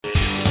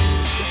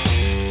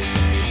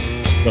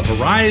The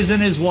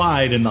horizon is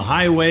wide and the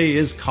highway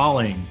is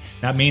calling.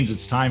 That means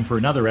it's time for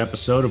another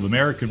episode of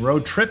American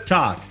Road Trip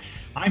Talk.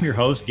 I'm your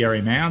host,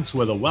 Gary Mance,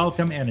 with a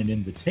welcome and an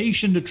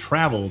invitation to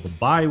travel the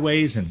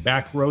byways and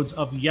back roads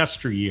of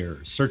yesteryear,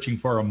 searching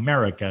for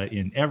America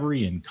in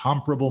every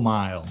incomparable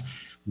mile.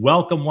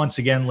 Welcome once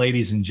again,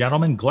 ladies and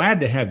gentlemen. Glad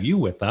to have you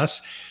with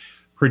us.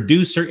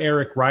 Producer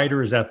Eric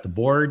Ryder is at the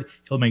board.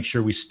 He'll make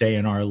sure we stay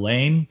in our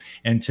lane.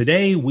 And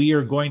today we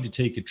are going to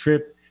take a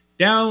trip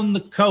down the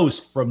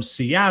coast from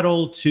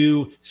Seattle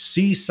to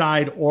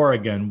Seaside,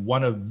 Oregon,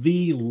 one of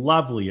the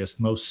loveliest,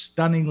 most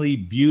stunningly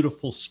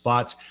beautiful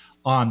spots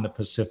on the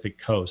Pacific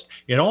coast.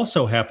 It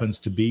also happens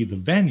to be the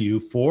venue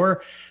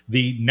for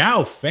the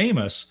now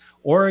famous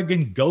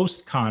Oregon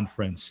Ghost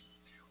Conference.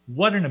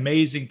 What an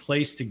amazing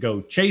place to go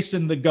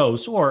chasing the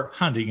ghosts, or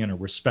hunting in a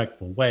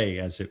respectful way,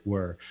 as it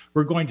were.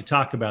 We're going to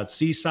talk about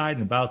Seaside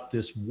and about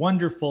this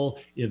wonderful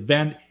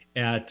event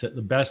at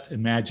the best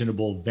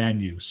imaginable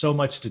venue. So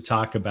much to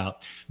talk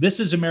about. This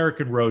is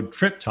American Road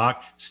Trip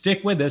Talk.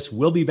 Stick with us.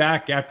 We'll be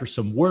back after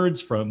some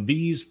words from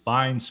these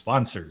fine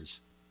sponsors.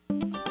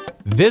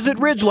 Visit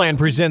Ridgeland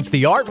presents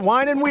the Art,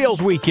 Wine, and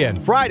Wheels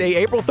Weekend, Friday,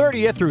 April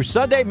 30th through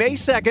Sunday, May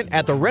 2nd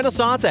at the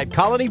Renaissance at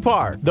Colony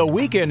Park. The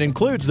weekend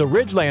includes the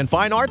Ridgeland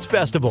Fine Arts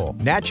Festival,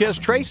 Natchez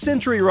Trace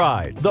Century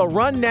Ride, the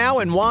Run Now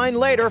and Wine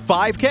Later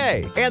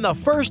 5K, and the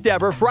first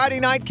ever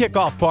Friday night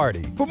kickoff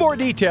party. For more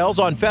details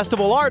on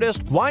festival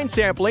artists, wine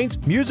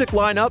samplings, music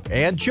lineup,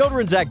 and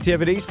children's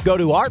activities, go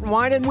to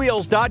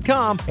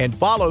artwineandwheels.com and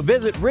follow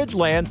Visit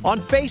Ridgeland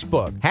on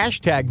Facebook.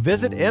 Hashtag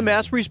Visit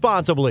MS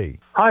Responsibly.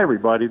 Hi,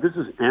 everybody. This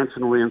is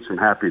Anson Williams from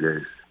Happy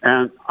Days,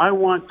 and I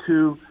want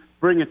to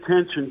bring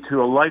attention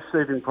to a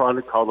life-saving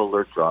product called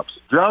Alert Drops.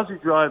 Drowsy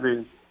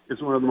driving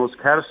is one of the most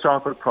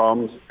catastrophic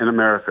problems in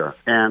America,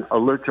 and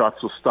Alert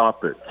Drops will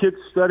stop it. Kids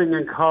studying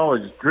in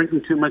college,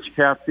 drinking too much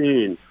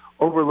caffeine,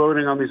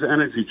 overloading on these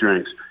energy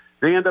drinks,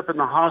 they end up in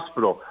the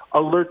hospital.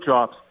 Alert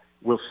Drops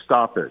will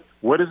stop it.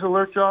 What is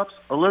Alert Drops?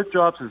 Alert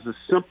Drops is a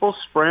simple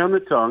spray on the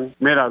tongue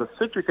made out of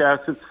citric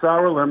acid,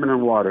 sour lemon,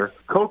 and water,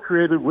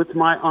 co-created with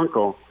my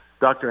uncle,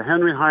 Dr.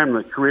 Henry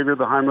Heimlich, creator of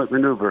the Heimlich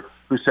maneuver,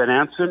 who said,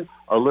 Anson,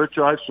 Alert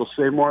Drops will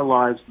save more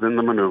lives than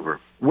the maneuver.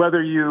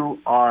 Whether you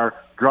are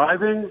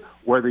driving,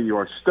 whether you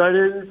are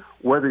studying,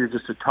 whether you're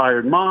just a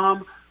tired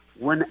mom,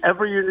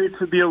 whenever you need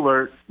to be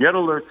alert, get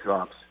Alert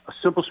Drops. A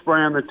simple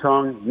spray on the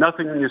tongue,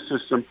 nothing in your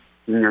system,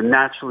 and you're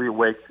naturally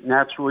awake,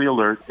 naturally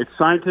alert. It's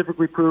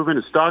scientifically proven.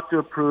 It's doctor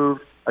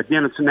approved.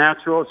 Again, it's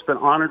natural. It's been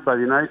honored by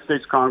the United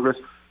States Congress.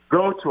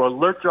 Go to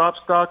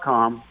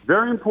alertdrops.com.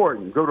 Very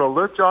important. Go to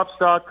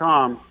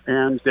alertdrops.com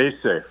and stay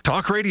safe.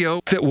 Talk radio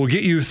that will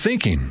get you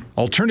thinking.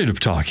 Alternative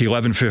Talk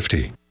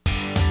 1150.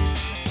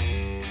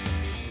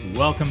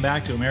 Welcome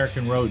back to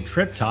American Road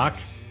Trip Talk.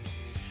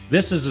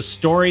 This is a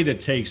story that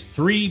takes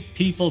three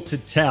people to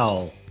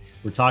tell.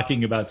 We're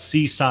talking about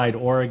Seaside,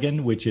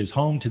 Oregon, which is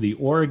home to the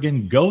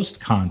Oregon Ghost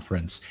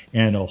Conference,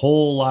 and a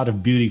whole lot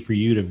of beauty for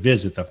you to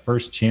visit the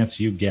first chance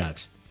you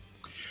get.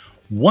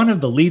 One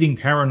of the leading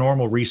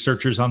paranormal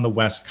researchers on the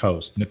West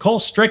Coast, Nicole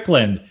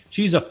Strickland,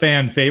 she's a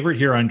fan favorite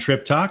here on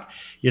Trip Talk,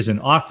 is an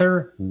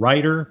author,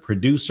 writer,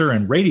 producer,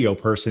 and radio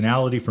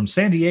personality from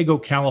San Diego,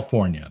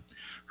 California.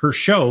 Her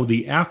show,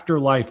 The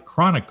Afterlife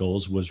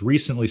Chronicles, was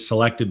recently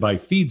selected by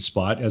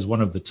FeedSpot as one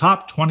of the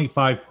top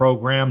 25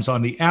 programs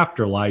on the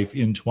afterlife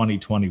in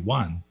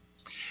 2021.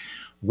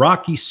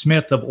 Rocky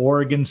Smith of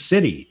Oregon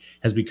City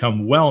has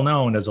become well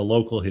known as a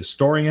local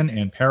historian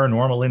and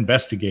paranormal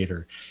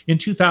investigator. In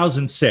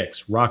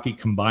 2006, Rocky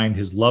combined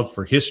his love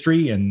for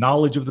history and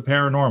knowledge of the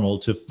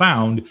paranormal to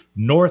found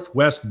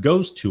Northwest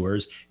Ghost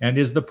Tours and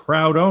is the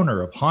proud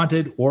owner of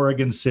Haunted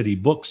Oregon City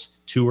Books,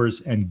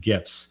 Tours, and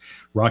Gifts.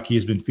 Rocky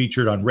has been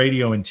featured on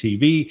radio and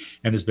TV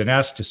and has been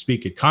asked to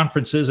speak at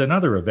conferences and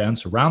other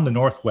events around the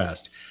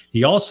Northwest.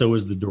 He also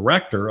is the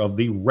director of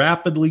the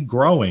rapidly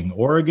growing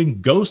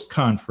Oregon Ghost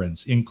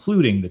Conference,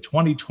 including the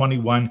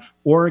 2021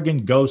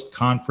 Oregon Ghost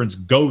Conference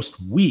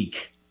Ghost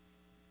Week.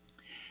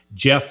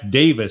 Jeff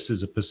Davis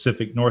is a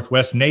Pacific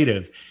Northwest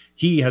native.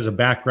 He has a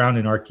background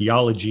in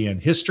archaeology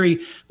and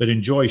history, but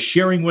enjoys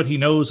sharing what he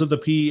knows of the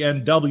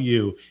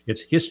PNW,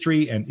 its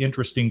history and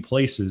interesting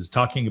places,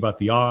 talking about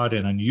the odd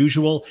and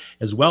unusual,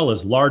 as well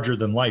as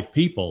larger-than-life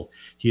people.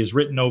 He has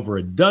written over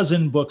a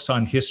dozen books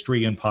on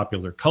history and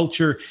popular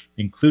culture,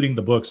 including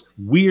the books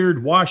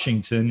Weird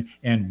Washington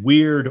and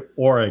Weird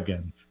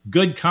Oregon.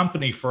 Good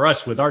company for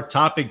us with our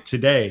topic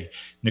today.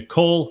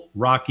 Nicole,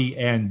 Rocky,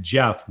 and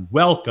Jeff,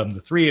 welcome, the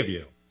three of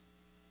you.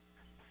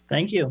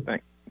 Thank you.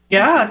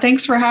 Yeah,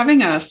 thanks for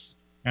having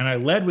us. And I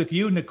led with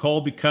you,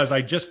 Nicole, because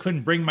I just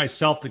couldn't bring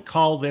myself to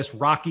call this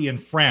Rocky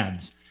and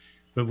Friends.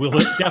 But we'll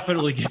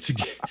definitely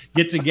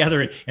get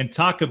together and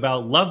talk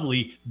about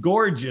lovely,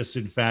 gorgeous,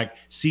 in fact,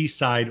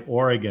 Seaside,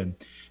 Oregon.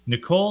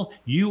 Nicole,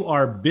 you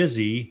are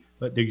busy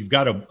but you've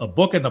got a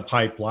book in the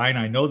pipeline.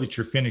 I know that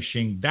you're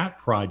finishing that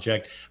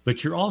project,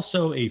 but you're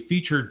also a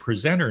featured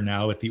presenter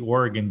now at the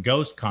Oregon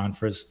Ghost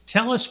Conference.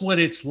 Tell us what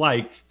it's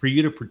like for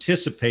you to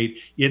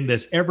participate in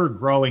this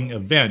ever-growing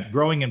event,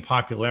 growing in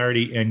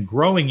popularity and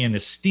growing in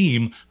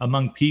esteem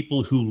among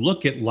people who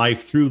look at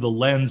life through the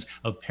lens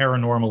of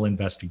paranormal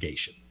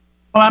investigation.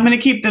 Well, I'm going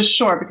to keep this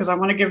short because I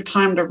want to give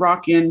time to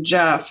Rocky and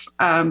Jeff.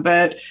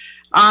 But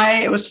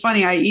it was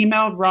funny. I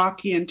emailed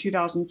Rocky in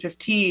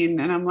 2015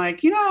 and I'm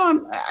like,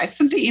 I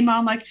sent the email.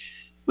 I'm like,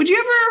 would you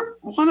ever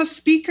want a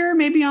speaker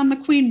maybe on the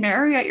Queen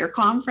Mary at your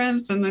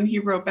conference? And then he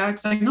wrote back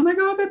saying, oh my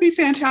God, that'd be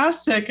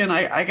fantastic. And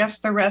I guess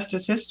the rest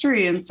is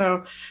history. And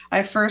so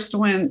I first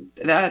went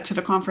to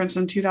the conference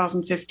in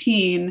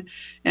 2015.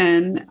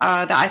 And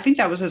I think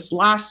that was his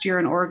last year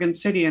in Oregon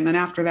City. And then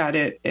after that,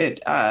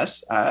 it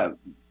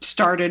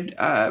started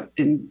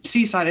in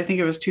Seaside. I think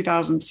it was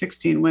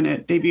 2016 when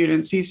it debuted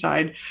in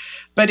Seaside.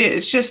 But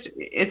it's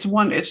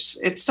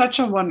such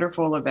a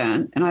wonderful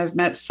event, and I've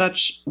met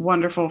such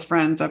wonderful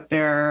friends up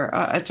there.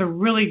 It's a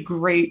really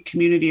great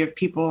community of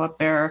people up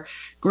there,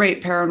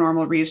 great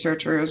paranormal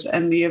researchers,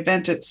 and the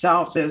event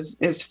itself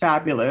is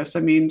fabulous.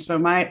 I mean, so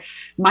my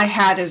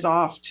hat is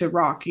off to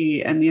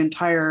Rocky and the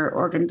entire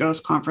Oregon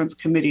Ghost Conference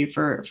committee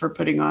for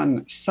putting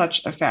on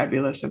such a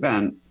fabulous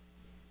event.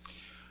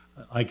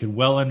 I can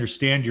well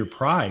understand your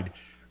pride.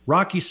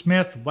 Rocky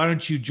Smith, why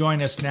don't you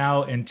join us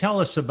now and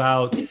tell us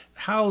about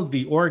how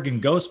the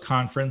Oregon Ghost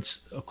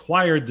Conference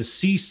acquired the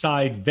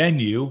Seaside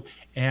venue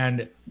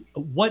and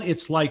what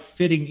it's like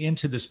fitting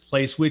into this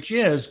place, which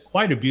is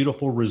quite a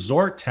beautiful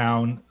resort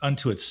town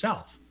unto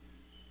itself.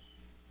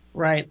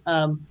 Right.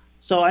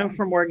 So I'm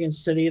from Oregon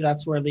City.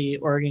 That's where the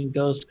Oregon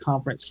Ghost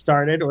Conference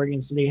started.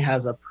 Oregon City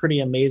has a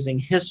pretty amazing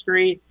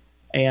history.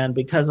 And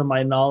because of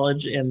my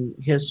knowledge in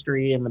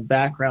history and the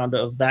background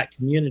of that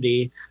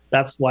community,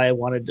 that's why I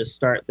wanted to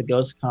start the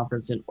Ghost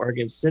Conference in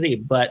Oregon City.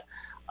 But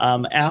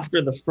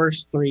after the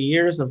first 3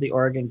 years of the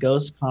Oregon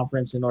Ghost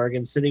Conference in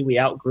Oregon City, we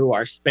outgrew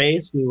our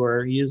space. We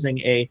were using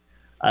a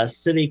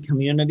city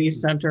community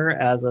center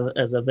as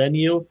a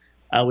venue.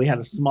 We had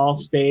a small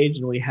stage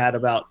and we had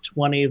about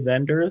 20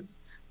 vendors.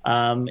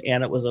 And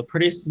it was a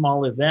pretty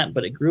small event,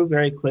 but it grew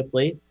very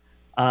quickly.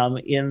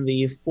 In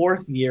the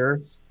fourth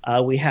year,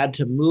 we had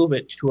to move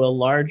it to a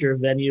larger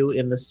venue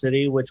in the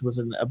city, which was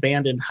an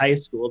abandoned high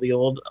school, the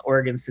old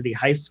Oregon City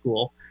High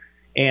School.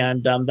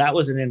 And that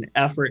was in an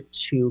effort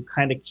to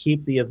kind of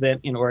keep the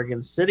event in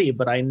Oregon City.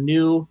 But I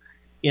knew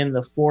in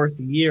the fourth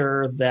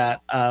year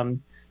that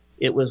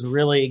it was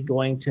really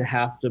going to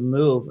have to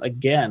move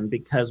again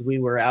because we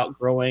were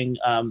outgrowing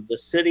the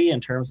city in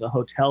terms of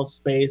hotel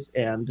space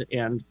and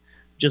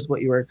just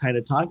what you were kind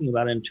of talking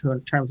about in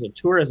terms of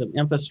tourism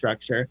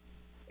infrastructure.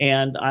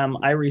 And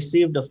I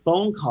received a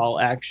phone call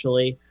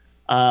actually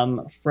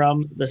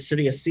from the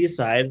city of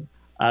Seaside.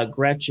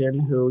 Gretchen,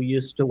 who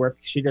used to work,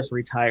 she just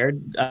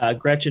retired.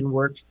 Gretchen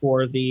worked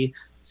for the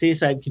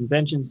Seaside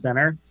Convention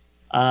Center.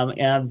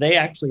 And they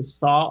actually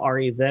saw our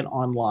event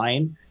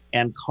online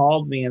and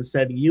called me and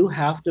said, you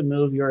have to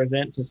move your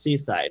event to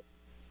Seaside.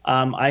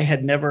 I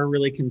had never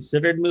really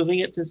considered moving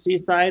it to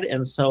Seaside.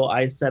 And so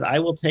I said, I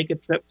will take a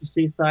trip to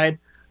Seaside.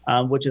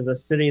 Which is a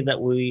city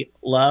that we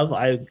love.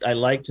 I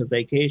like to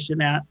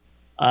vacation at.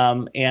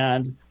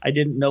 And I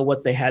didn't know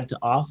what they had to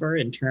offer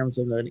in terms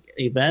of the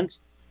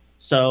event.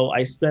 So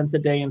I spent the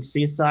day in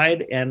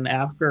Seaside. And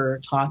after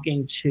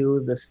talking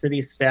to the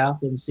city staff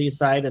in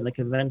Seaside and the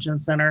convention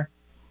center,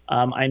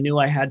 I knew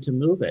I had to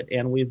move it.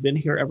 And we've been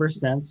here ever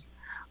since.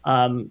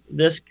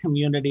 This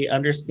community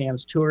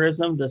understands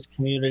tourism. This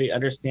community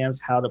understands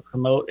how to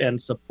promote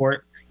and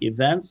support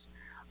events.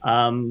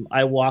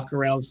 I walk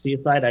around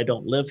Seaside. I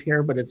don't live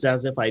here, but it's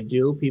as if I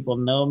do. People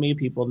know me.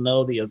 People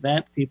know the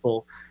event.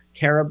 People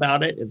care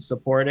about it and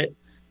support it.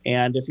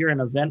 And if you're an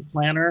event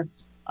planner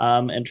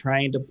and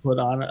trying to put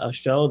on a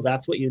show,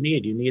 that's what you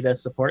need. You need a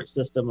support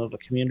system of a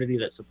community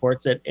that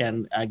supports it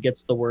and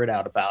gets the word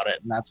out about it.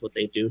 And that's what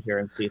they do here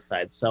in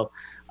Seaside. So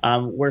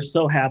we're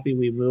so happy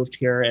we moved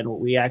here, and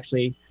we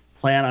actually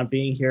plan on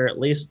being here at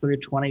least through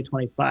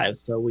 2025.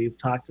 So we've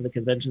talked to the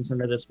convention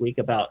center this week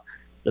about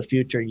the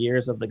future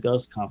years of the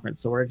Ghost Conference.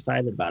 So we're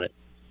excited about it.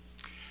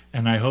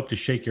 And I hope to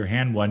shake your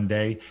hand one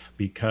day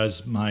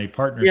because my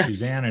partner,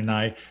 Suzanne, and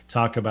I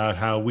talk about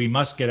how we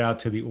must get out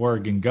to the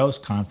Oregon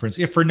Ghost Conference,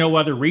 if for no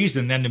other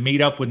reason than to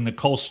meet up with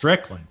Nicole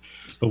Strickland.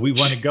 But we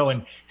want to go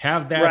and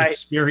have that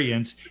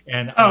experience.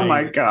 And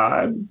my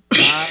God.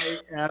 I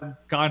am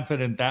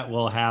confident that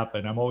will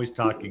happen. I'm always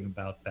talking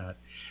about that.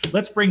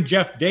 Let's bring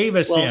Jeff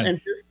Davis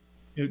in.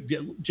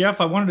 Jeff,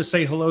 I wanted to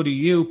say hello to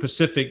you,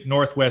 Pacific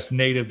Northwest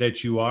native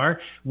that you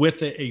are,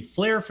 with a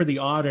flair for the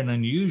odd and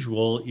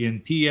unusual in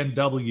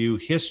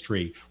PNW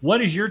history.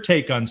 What is your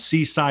take on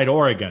Seaside,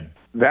 Oregon?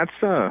 That's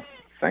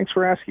thanks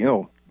for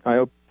asking. I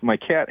hope my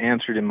cat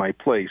answered in my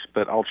place,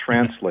 but I'll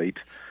translate.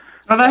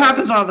 Oh, that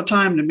happens all the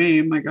time to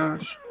me. Oh my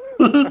gosh.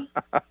 To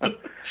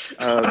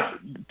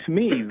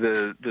me,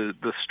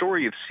 the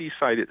story of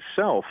Seaside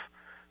itself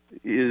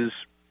is,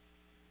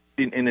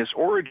 in its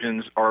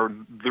origins, are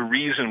the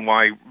reason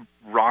why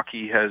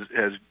Rocky has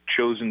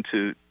chosen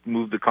to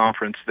move the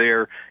conference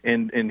there,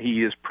 and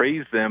he has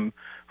praised them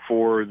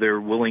for their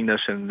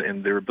willingness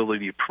and their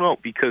ability to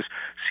promote, because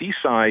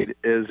Seaside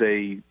as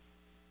a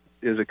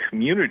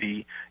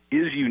community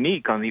is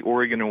unique on the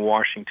Oregon and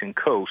Washington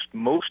coast.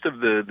 Most of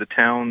the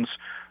towns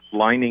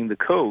lining the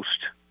coast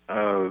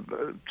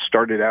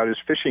started out as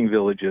fishing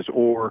villages,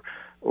 or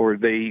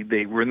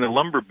they were in the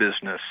lumber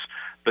business.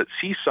 But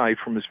Seaside,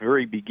 from its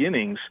very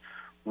beginnings,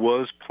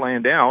 was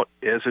planned out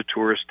as a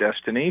tourist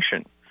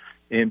destination.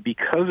 And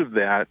because of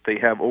that, they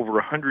have over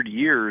 100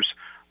 years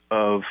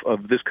of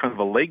this kind of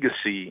a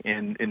legacy,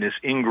 and is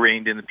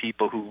ingrained in the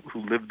people who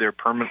live there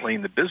permanently,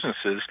 in the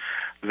businesses,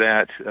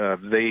 that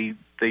they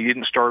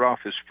didn't start off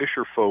as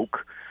fisher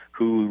folk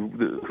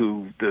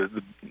who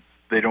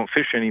they don't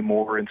fish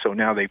anymore, and so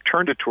now they've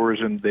turned to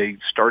tourism. They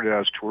started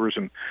out as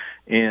tourism,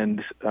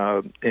 and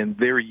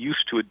they're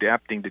used to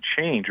adapting to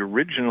change.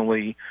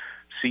 Originally,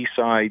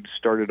 Seaside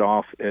started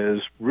off as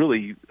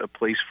really a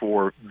place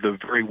for the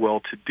very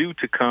well-to-do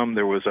to come.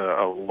 There was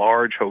a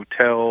large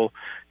hotel,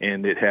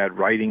 and it had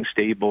riding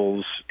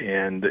stables,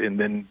 and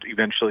then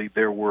eventually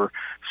there were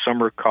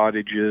summer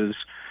cottages.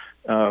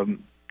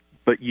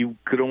 But you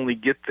could only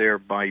get there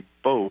by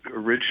boat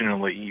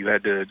originally. You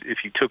had to, if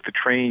you took the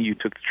train,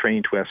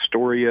 to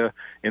Astoria,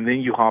 and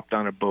then you hopped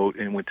on a boat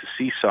and went to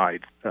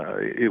Seaside.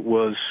 It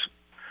was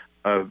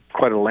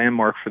quite a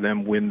landmark for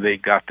them when they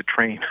got the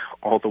train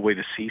all the way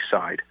to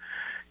Seaside,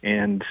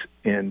 and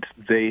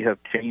they have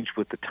changed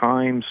with the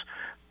times,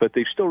 but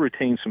they've still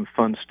retained some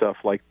fun stuff.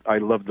 Like, I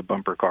love the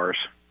bumper cars.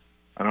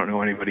 I don't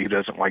know anybody who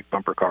doesn't like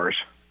bumper cars.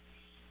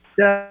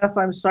 Jeff,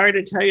 I'm sorry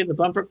to tell you, the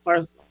bumper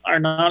cars are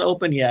not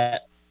open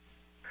yet.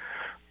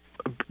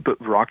 But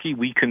Rocky,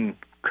 we can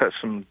cut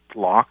some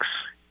locks,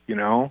 and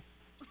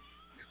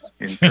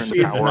turn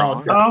the power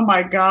on. Oh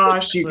my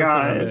gosh, you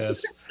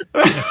guys.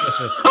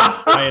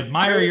 I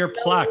admire your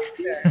pluck.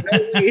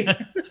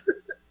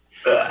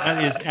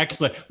 That is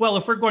excellent. Well,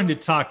 if we're going to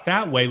talk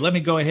that way, let me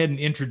go ahead and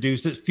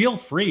introduce it. Feel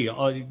free.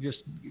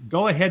 Just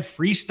go ahead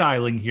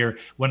freestyling here.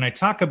 When I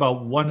talk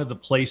about one of the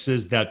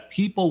places that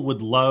people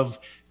would love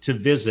to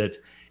visit,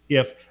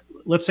 if,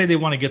 let's say, they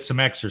want to get some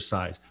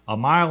exercise, 1.5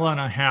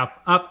 miles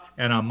up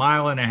and 1.5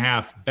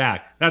 miles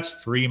back. That's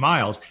 3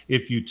 miles.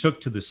 If you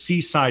took to the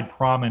Seaside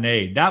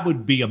Promenade, that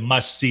would be a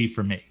must-see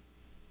for me.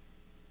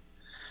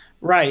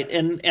 Right.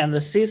 And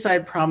the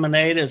Seaside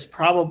Promenade is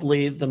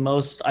probably the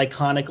most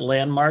iconic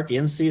landmark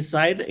in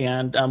Seaside.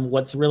 And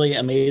what's really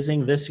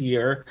amazing this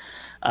year,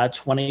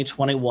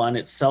 2021,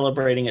 it's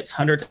celebrating its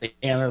 100th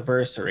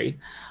anniversary.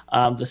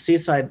 The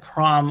Seaside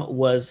Prom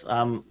was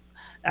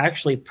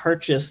actually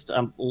purchased,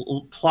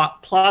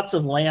 plots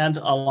of land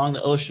along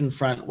the ocean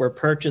front were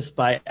purchased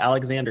by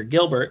Alexander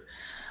Gilbert.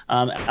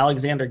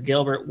 Alexander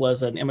Gilbert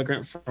was an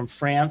immigrant from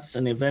France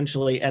and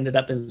eventually ended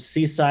up in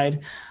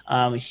Seaside.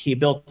 He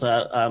built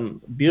a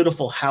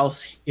beautiful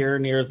house here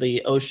near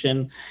the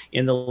ocean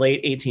in the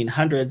late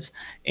 1800s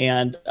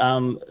and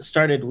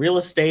started real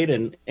estate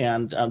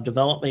and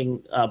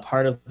developing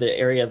part of the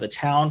area of the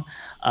town.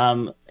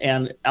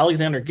 And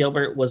Alexander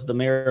Gilbert was the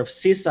mayor of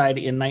Seaside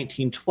in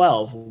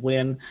 1912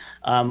 when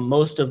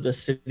most of the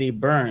city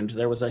burned.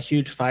 There was a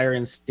huge fire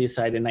in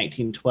Seaside in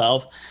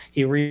 1912.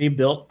 He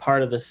rebuilt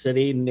part of the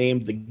city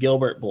named the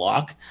Gilbert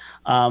Block,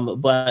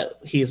 but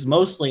he's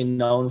mostly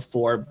known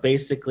for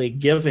basically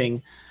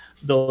giving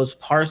those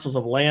parcels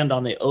of land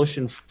on the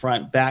ocean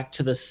front back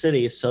to the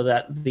city so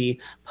that the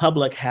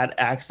public had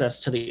access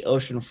to the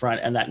ocean front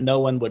and that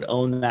no one would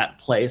own that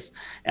place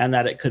and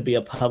that it could be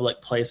a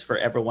public place for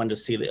everyone to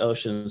see the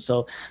ocean.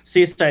 So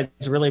Seaside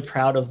is really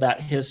proud of that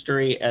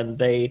history, and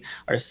they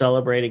are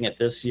celebrating it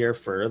this year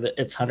for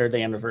its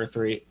 100th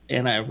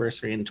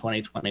anniversary in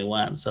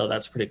 2021. So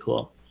that's pretty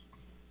cool.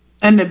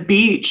 And the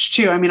beach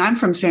too. I mean, I'm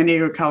from San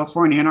Diego,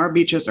 California, and our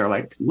beaches are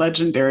like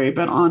legendary,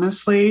 but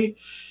honestly,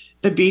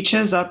 the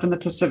beaches up in the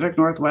Pacific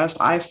Northwest,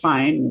 I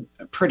find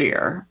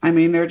prettier. I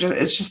mean,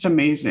 it's just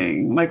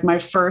amazing. Like my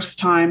first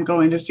time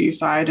going to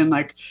Seaside and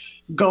like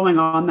going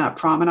on that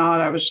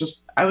promenade, I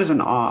was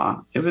in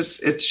awe.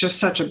 It's just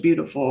such a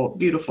beautiful,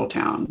 beautiful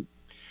town.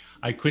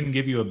 I couldn't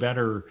give you a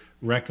better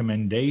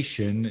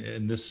recommendation,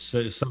 and this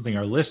is something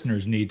our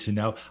listeners need to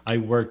know. I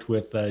worked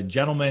with a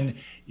gentleman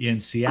in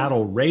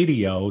Seattle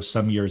radio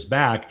some years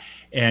back,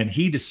 and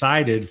he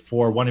decided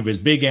for one of his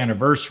big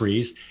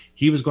anniversaries,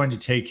 he was going to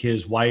take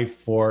his wife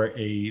for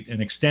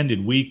an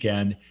extended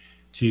weekend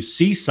to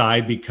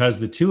Seaside because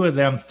the two of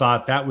them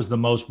thought that was the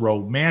most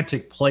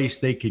romantic place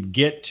they could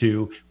get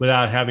to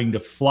without having to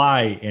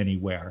fly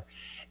anywhere.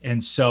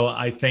 And so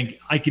I think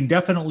I can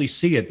definitely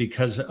see it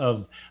because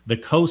of the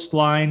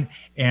coastline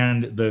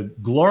and the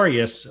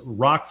glorious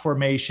rock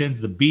formations,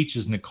 the beach,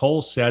 as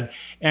Nicole said.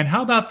 And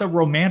how about the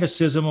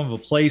romanticism of a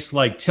place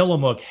like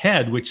Tillamook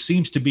Head, which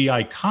seems to be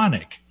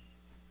iconic?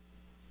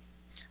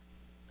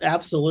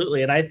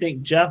 Absolutely. And I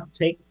think Jeff,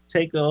 take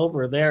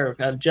over there.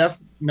 Jeff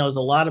knows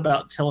a lot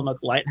about Tillamook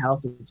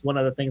Lighthouse. It's one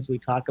of the things we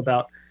talk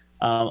about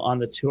on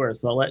the tour.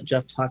 So I'll let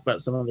Jeff talk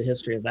about some of the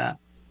history of that.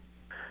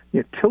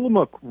 Yeah,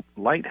 Tillamook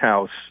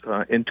Lighthouse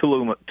and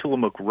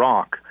Tillamook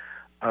Rock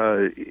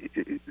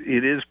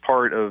it is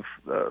part of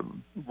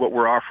what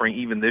we're offering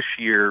even this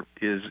year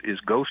is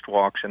ghost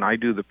walks, and I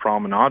do the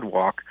promenade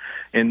walk,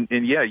 and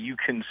yeah, you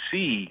can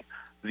see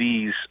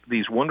these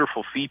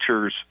wonderful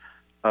features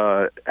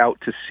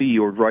out to sea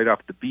or right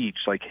off the beach,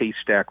 like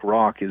Haystack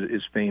Rock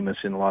is famous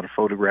in a lot of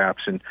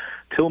photographs, and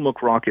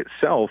Tillamook Rock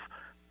itself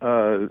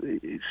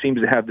it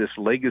seems to have this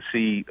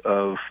legacy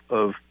of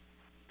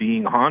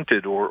being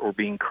haunted or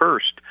being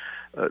cursed.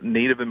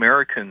 Native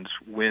Americans,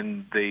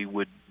 when they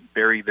would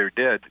bury their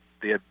dead,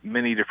 they had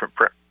many different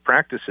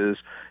practices.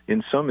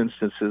 In some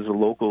instances, the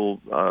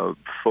local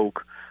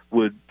folk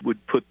would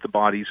put the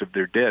bodies of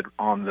their dead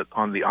on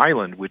the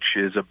island, which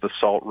is a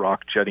basalt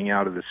rock jutting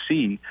out of the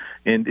sea,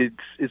 and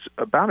it's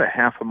about a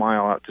half a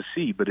mile out to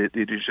sea, but it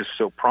is just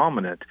so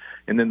prominent.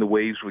 And then the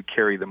waves would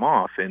carry them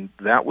off, and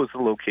that was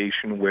the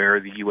location where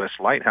the U.S.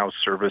 Lighthouse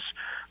Service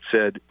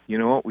said, you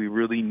know what, we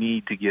really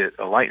need to get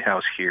a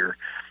lighthouse here.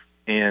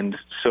 And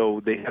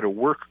so they had a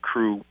work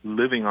crew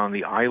living on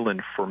the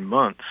island for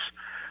months,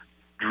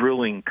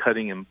 drilling,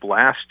 cutting, and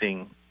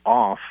blasting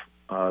off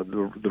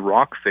the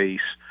rock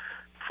face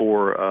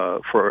for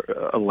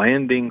a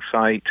landing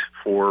site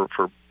for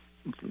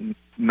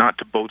not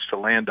to boats to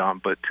land on,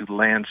 but to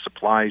land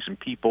supplies and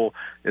people,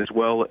 as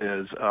well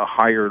as a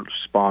higher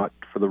spot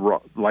for the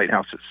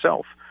lighthouse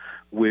itself,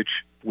 which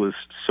was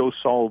so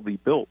solidly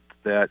built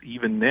that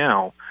even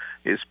now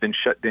it's been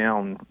shut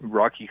down,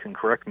 Rocky can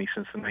correct me,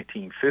 since the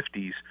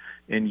 1950s,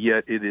 and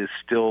yet it is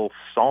still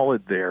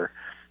solid there.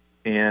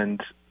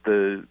 And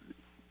the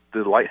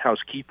lighthouse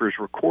keepers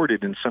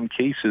recorded in some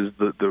cases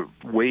the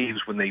waves,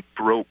 when they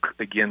broke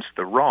against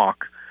the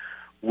rock,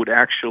 would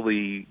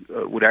actually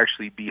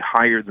be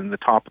higher than the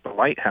top of the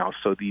lighthouse.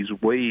 So these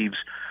waves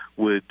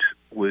would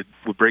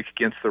break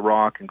against the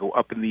rock and go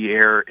up in the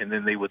air, and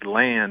then they would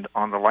land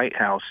on the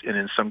lighthouse. And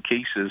in some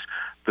cases,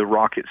 the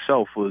rock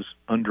itself was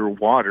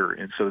underwater,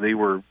 and so they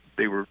were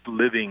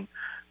living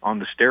on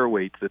the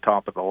stairway to the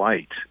top of the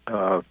light.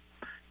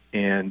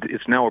 And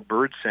it's now a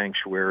bird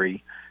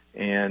sanctuary.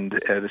 And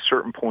at a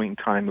certain point in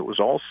time, it was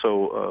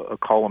also a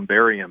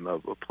columbarium, a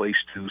place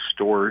to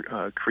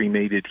store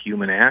cremated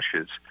human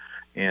ashes,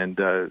 and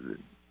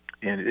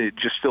it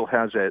just still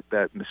has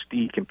that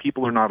mystique. And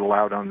people are not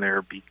allowed on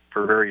there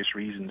for various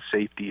reasons,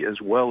 safety as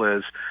well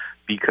as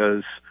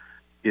because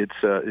it's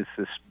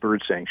this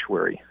bird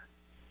sanctuary.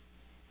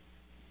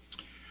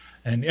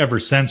 And ever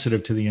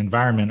sensitive to the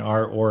environment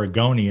are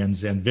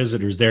Oregonians and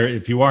visitors there.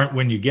 If you aren't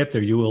when you get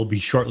there, you will be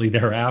shortly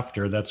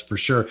thereafter. That's for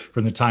sure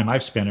from the time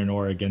I've spent in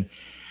Oregon.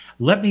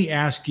 Let me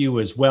ask you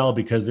as well,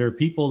 because there are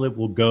people that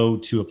will go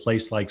to a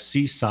place like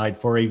Seaside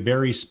for a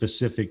very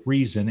specific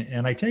reason,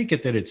 and I take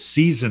it that it's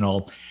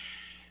seasonal.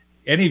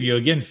 Any of you,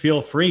 again,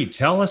 feel free.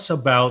 Tell us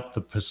about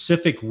the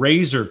Pacific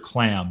razor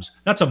clams.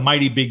 That's a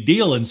mighty big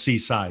deal in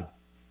Seaside.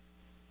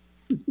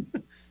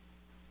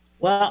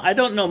 Well, I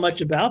don't know much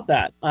about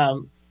that.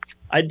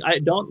 I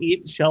don't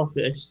eat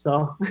shellfish,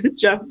 so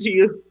Jeff, do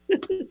you?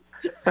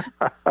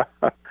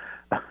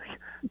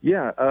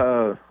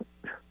 Yeah.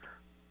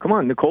 Come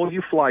on, Nicole,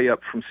 you fly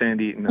up from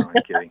Sandy Eaton. No,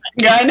 I'm kidding.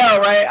 Yeah, I know,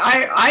 right?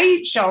 I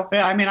eat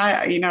shellfish. I mean,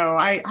 I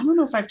don't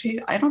know if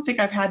I don't think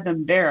I've had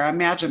them there. I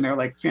imagine they're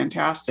like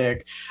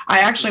fantastic. I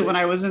actually, when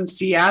I was in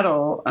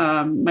Seattle,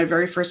 my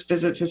very first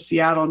visit to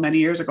Seattle many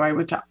years ago, I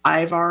went to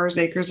Ivar's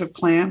Acres of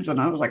Clams, and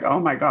I was like, oh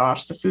my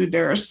gosh, the food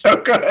there is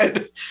so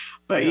good.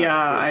 But yeah,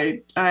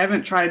 I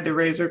haven't tried the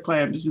razor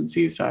clams in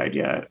Seaside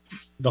yet.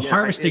 The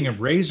harvesting of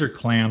razor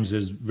clams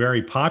is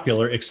very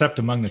popular, except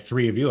among the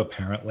three of you,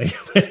 apparently.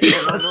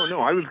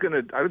 No. I was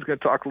gonna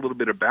talk a little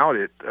bit about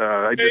it.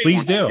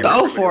 Please do.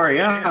 Go for it.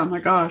 Yeah. Oh my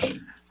gosh.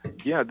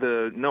 Yeah.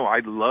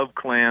 I love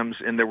clams,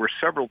 and there were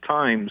several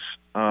times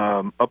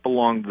up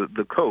along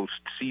the coast,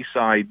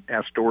 Seaside,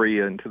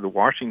 Astoria, and to the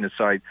Washington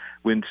side,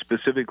 when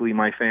specifically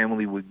my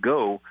family would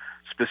go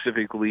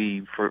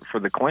specifically for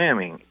the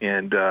clamming,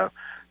 and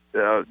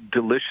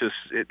delicious.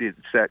 It's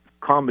that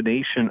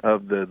combination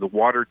of the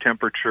water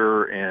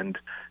temperature and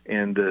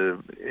the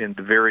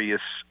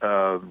various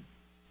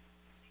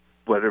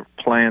whatever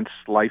plants,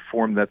 life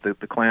form that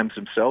the clams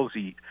themselves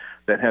eat,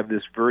 that have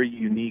this very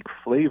unique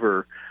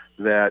flavor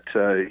that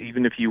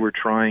even if you were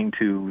trying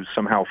to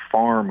somehow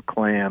farm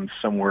clams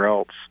somewhere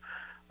else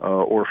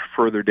or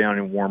further down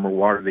in warmer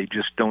water, they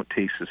just don't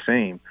taste the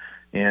same.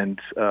 And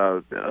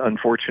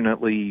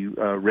unfortunately,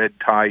 red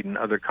tide and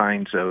other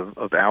kinds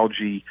of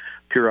algae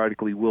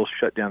periodically will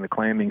shut down the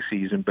clamming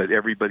season, but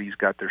everybody's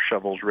got their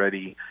shovels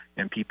ready,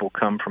 and people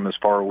come from as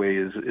far away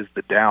as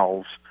the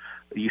Dalles,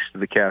 east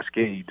of the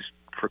Cascades,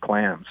 for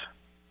clams.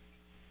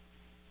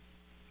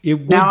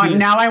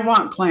 Now I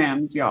want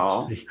clams,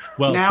 y'all.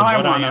 Well, now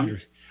I want them.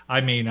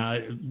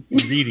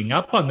 Reading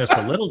up on this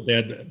a little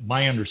bit,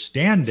 my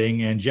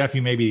understanding, and Jeff,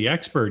 you may be the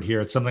expert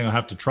here, it's something I'll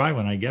have to try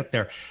when I get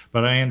there,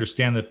 but I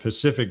understand that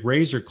Pacific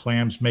razor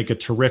clams make a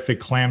terrific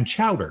clam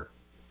chowder.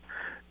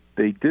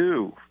 They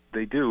do.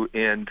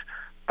 And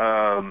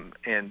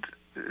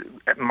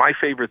my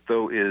favorite,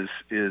 though, is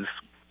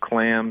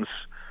clams,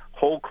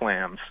 whole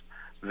clams,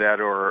 that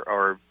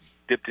are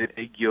dipped in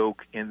egg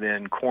yolk and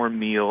then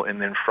cornmeal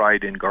and then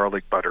fried in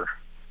garlic butter.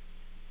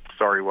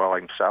 Sorry while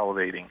I'm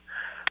salivating.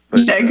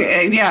 But,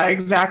 yeah,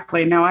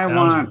 exactly. No, I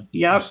want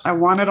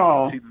it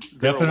all.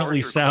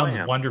 Definitely sounds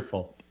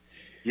wonderful.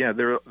 Yeah,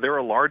 they're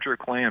a larger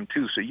clam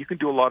too, so you can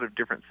do a lot of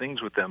different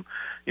things with them.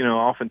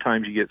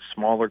 Oftentimes you get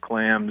smaller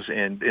clams,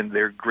 and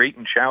they're great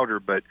in chowder,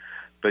 but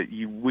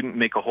you wouldn't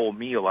make a whole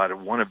meal out of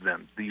one of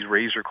them. These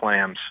razor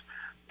clams,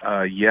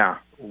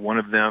 one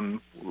of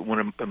them,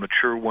 a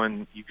mature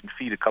one, you can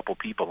feed a couple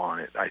people on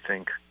it, I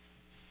think.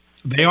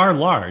 They are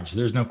large.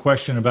 There's no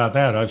question about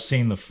that. I've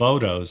seen the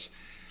photos.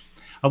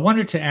 I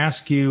wanted to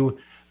ask you,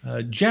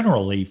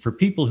 generally, for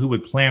people who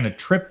would plan a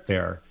trip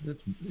there,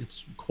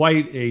 it's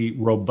quite a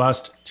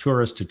robust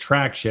tourist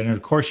attraction. And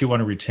of course, you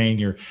want to retain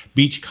your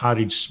beach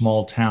cottage,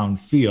 small town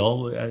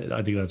feel.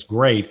 I think that's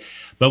great.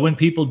 But when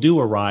people do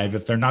arrive,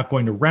 if they're not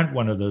going to rent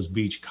one of those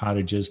beach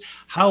cottages,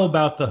 how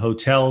about the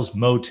hotels,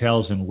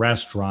 motels, and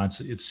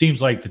restaurants? It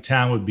seems like the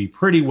town would be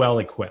pretty well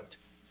equipped.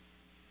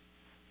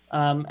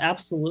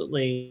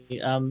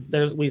 Absolutely.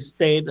 We've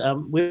stayed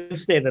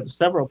at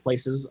several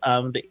places.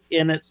 The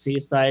Inn at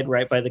Seaside,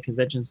 right by the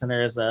convention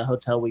center, is a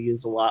hotel we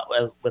use a lot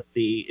with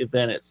the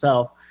event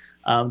itself.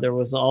 There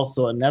was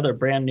also another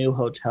brand new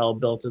hotel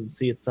built in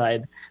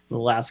Seaside in the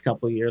last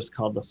couple of years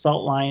called the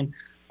Salt Line.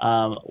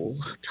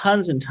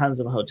 Tons and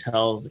tons of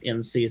hotels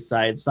in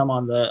Seaside, some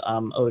on the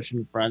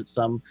ocean front,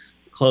 some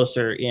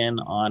closer in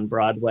on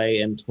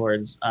Broadway and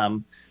towards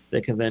the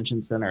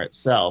convention center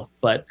itself.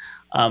 But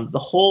the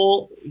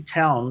whole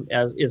town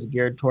is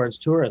geared towards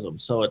tourism.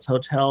 So it's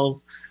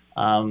hotels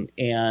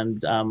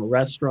and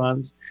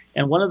restaurants.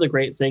 And one of the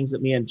great things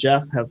that me and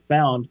Jeff have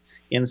found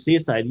in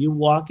Seaside, you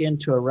walk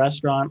into a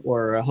restaurant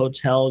or a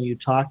hotel, you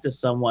talk to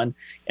someone,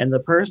 and the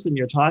person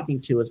you're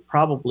talking to has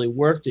probably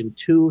worked in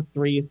 2,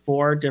 3,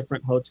 4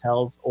 different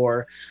hotels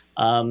or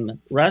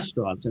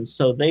restaurants. And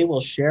so they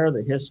will share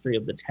the history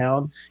of the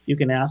town. You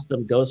can ask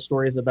them ghost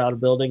stories about a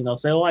building. They'll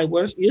say, I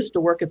used to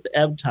work at the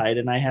Ebb Tide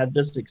and I had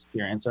this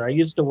experience, or I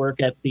used to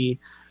work at the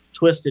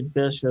Twisted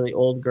Fish or the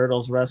Old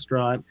Girdles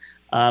restaurant.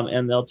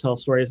 And they'll tell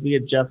stories. Me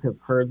and Jeff have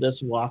heard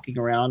this walking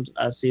around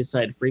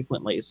Seaside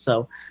frequently.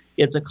 So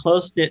it's a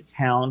close-knit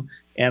town,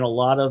 and a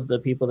lot of the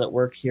people that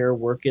work here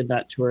work in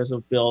that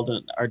tourism field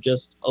and are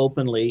just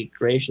openly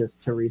gracious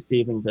to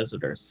receiving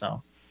visitors.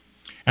 So,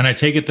 and I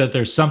take it that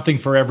there's something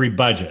for every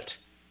budget.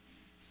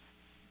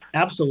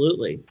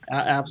 Absolutely.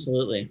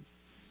 Absolutely.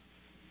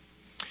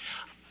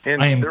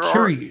 And I am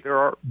curious. There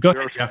are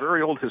Jeff.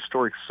 very old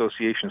historic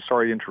associations,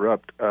 sorry to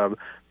interrupt,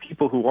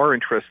 people who are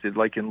interested,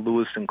 like in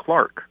Lewis and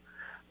Clark.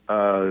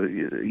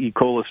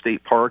 Ecola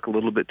State Park, a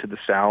little bit to the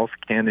south,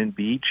 Cannon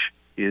Beach,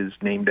 is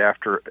named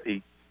after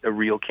a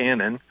real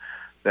cannon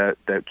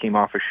that came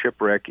off a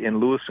shipwreck. In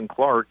Lewis and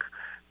Clark,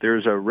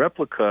 there's a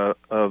replica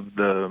of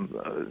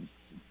the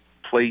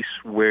place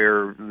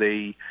where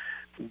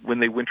when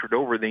they wintered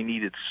over, they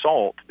needed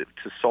salt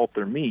to salt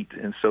their meat,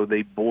 and so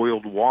they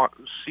boiled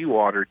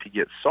seawater to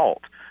get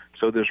salt.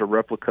 So there's a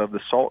replica of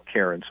the salt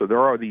cairn. So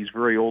there are these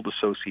very old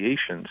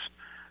associations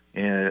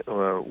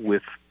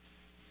with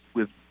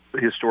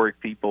historic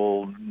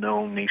people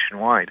known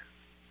nationwide.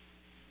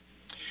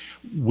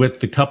 With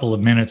the couple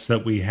of minutes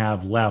that we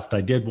have left, I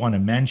did want to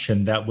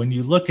mention that when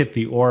you look at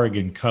the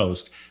Oregon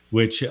coast,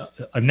 which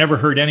I've never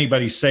heard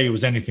anybody say it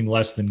was anything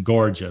less than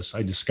gorgeous.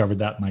 I discovered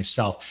that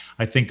myself.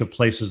 I think of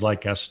places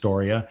like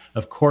Astoria,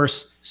 of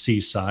course,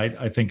 Seaside.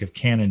 I think of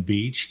Cannon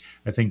Beach.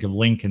 I think of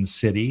Lincoln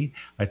City.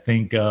 I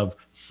think of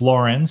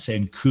Florence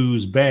and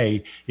Coos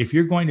Bay. If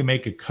you're going to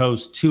make a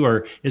coast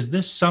tour, is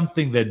this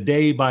something that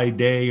day by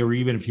day, or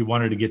even if you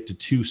wanted to get to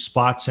 2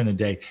 spots in a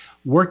day,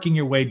 working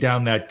your way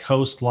down that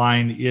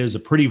coastline is a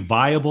pretty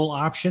viable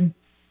option?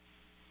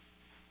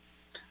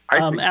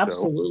 I think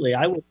absolutely. So.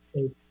 I would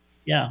say,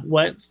 yeah.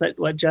 What,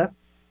 Jeff?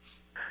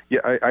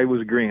 Yeah, I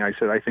was agreeing. I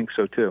said I think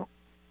so too.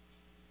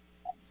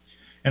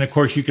 And of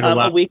course, you could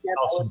allow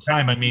some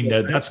time. I mean,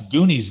 that's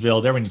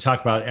Gooniesville there when you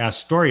talk about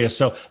Astoria.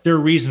 So there are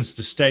reasons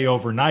to stay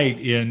overnight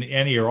in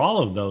any or all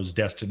of those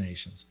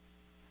destinations.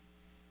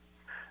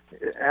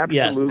 Absolutely.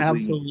 Yes,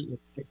 absolutely.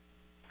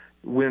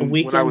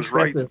 When I was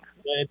writing,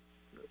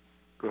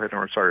 go ahead.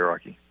 I'm sorry,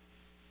 Rocky.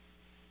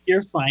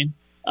 You're fine.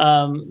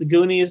 The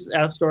Goonies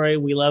story,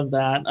 we love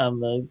that.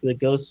 The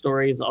ghost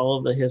stories, all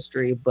of the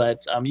history,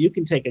 but you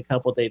can take a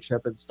couple-day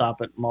trip and stop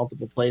at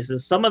multiple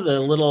places. Some of the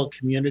little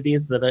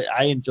communities that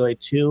I enjoy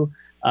too,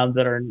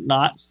 that are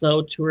not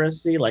so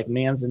touristy, like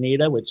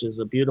Manzanita, which is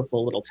a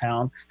beautiful little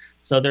town.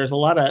 So there's a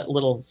lot of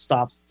little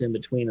stops in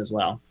between as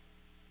well.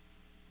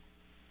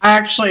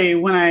 Actually,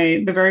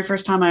 the very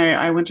first time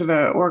I went to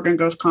the Oregon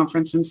Ghost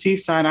Conference in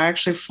Seaside, I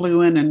actually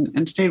flew in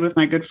and stayed with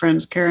my good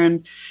friends,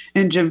 Karen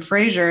and Jim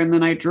Frazier. And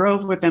then I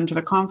drove with them to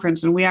the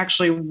conference, and we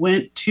actually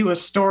went to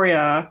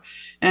Astoria,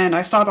 and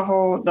I saw the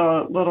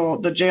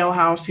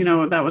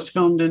jailhouse, that was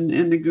filmed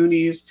in the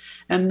Goonies.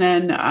 And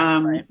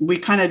then we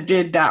kind of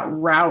did that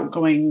route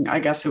going, I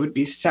guess it would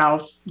be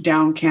south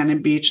down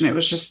Cannon Beach. And it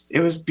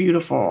was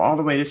beautiful all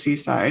the way to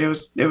Seaside.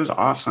 It was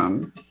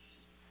awesome.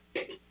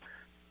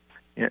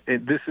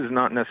 this is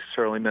not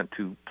necessarily meant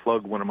to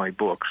plug one of my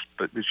books,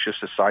 but it's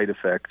just a side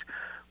effect.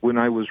 When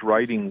I was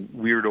writing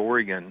Weird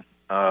Oregon,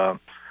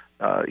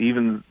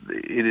 even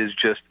it is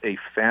just a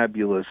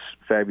fabulous,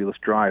 fabulous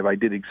drive. I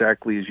did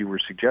exactly as you were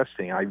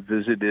suggesting. I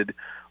visited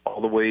all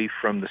the way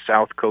from the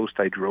south coast.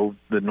 I drove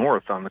the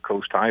north on the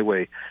Coast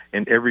Highway,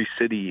 and every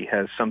city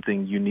has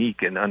something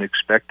unique and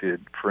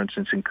unexpected. For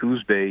instance, in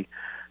Coos Bay,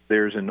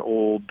 there's an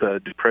old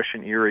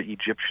Depression-era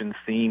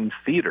Egyptian-themed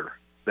theater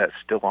that's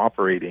still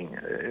operating.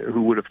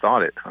 Who would have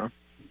thought it, huh?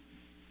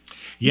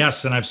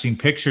 Yes, and I've seen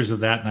pictures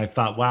of that, and I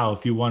thought, wow,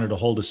 if you wanted to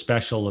hold a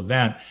special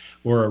event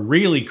or a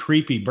really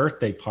creepy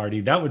birthday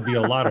party, that would be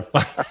a lot of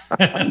fun.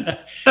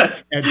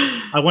 And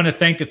I want to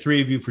thank the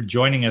three of you for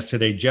joining us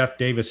today. Jeff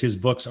Davis, his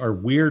books are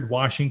Weird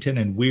Washington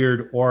and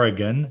Weird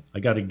Oregon. I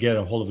got to get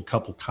a hold of a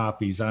couple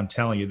copies. I'm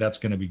telling you, that's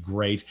going to be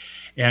great.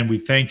 And we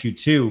thank you,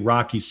 too,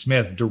 Rocky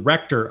Smith,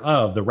 director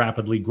of the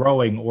rapidly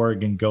growing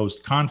Oregon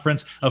Ghost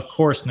Conference. Of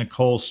course,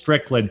 Nicole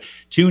Strickland.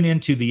 Tune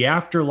into the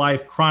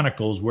Afterlife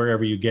Chronicles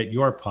wherever you get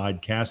your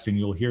podcast, and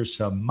you'll hear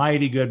some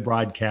mighty good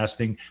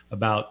broadcasting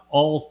about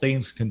all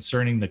things concerning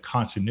the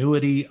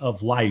continuity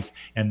of life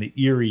and the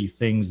eerie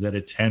things that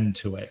attend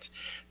to it.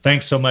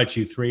 Thanks so much,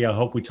 you three. I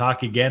hope we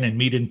talk again and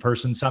meet in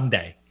person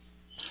someday.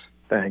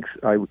 Thanks.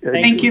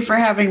 Thank you for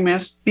having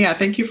us. Yeah,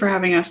 thank you for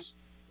having us.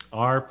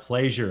 Our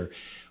pleasure.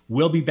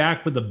 We'll be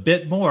back with a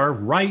bit more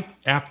right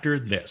after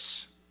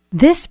this.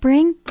 This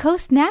spring,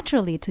 coast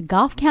naturally to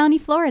Gulf County,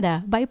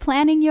 Florida by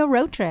planning your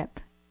road trip.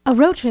 A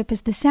road trip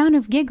is the sound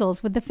of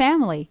giggles with the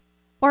family,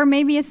 or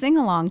maybe a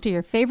sing-along to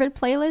your favorite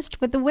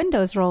playlist with the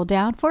windows rolled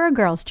down for a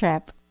girls'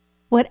 trip.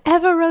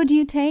 Whatever road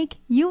you take,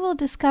 you will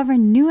discover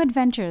new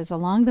adventures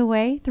along the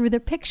way through the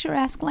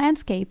picturesque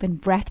landscape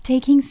and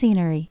breathtaking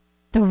scenery.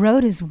 The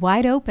road is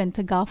wide open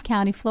to Gulf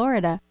County,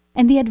 Florida,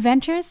 and the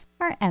adventures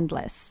are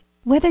endless.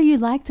 Whether you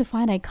like to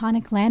find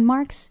iconic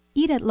landmarks,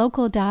 eat at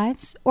local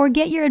dives, or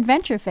get your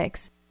adventure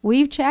fix,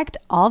 we've checked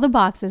all the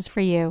boxes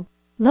for you.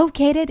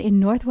 Located in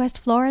Northwest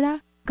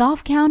Florida,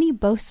 Gulf County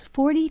boasts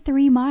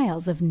 43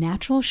 miles of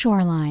natural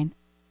shoreline.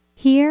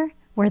 Here,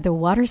 where the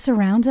water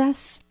surrounds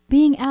us,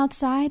 being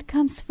outside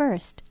comes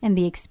first, and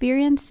the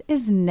experience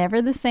is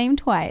never the same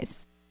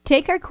twice.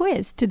 Take our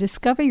quiz to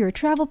discover your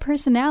travel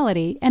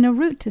personality and a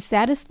route to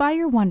satisfy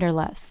your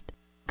wanderlust.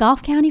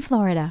 Gulf County,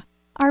 Florida.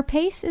 Our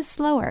pace is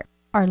slower.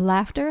 Our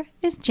laughter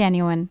is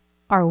genuine.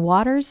 Our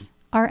waters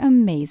are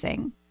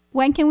amazing.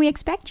 When can we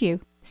expect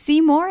you?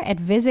 See more at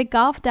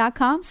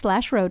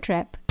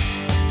visitgulf.com/roadtrip.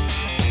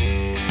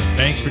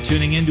 Thanks for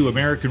tuning in to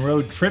American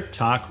Road Trip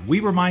Talk. We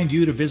remind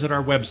you to visit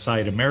our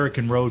website,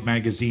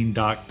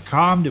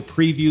 AmericanRoadMagazine.com, to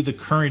preview the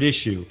current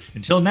issue.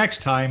 Until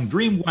next time,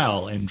 dream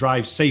well and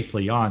drive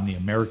safely on the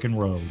American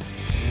road.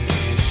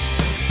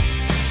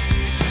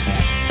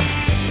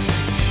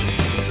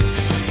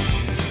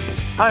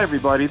 Hi,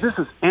 everybody. This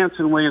is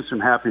Anson Williams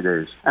from Happy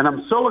Days, and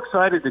I'm so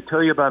excited to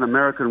tell you about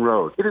American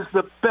Road. It is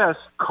the best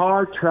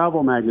car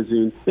travel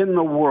magazine in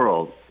the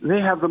world. They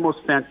have the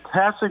most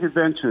fantastic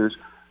adventures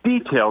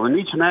detailed in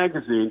each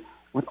magazine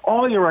with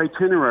all your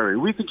itinerary.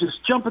 We could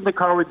just jump in the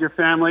car with your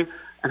family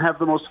and have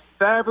the most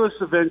fabulous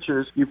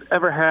adventures you've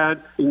ever had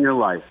in your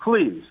life.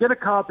 Please get a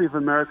copy of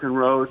American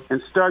Road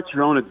and start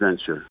your own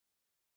adventure.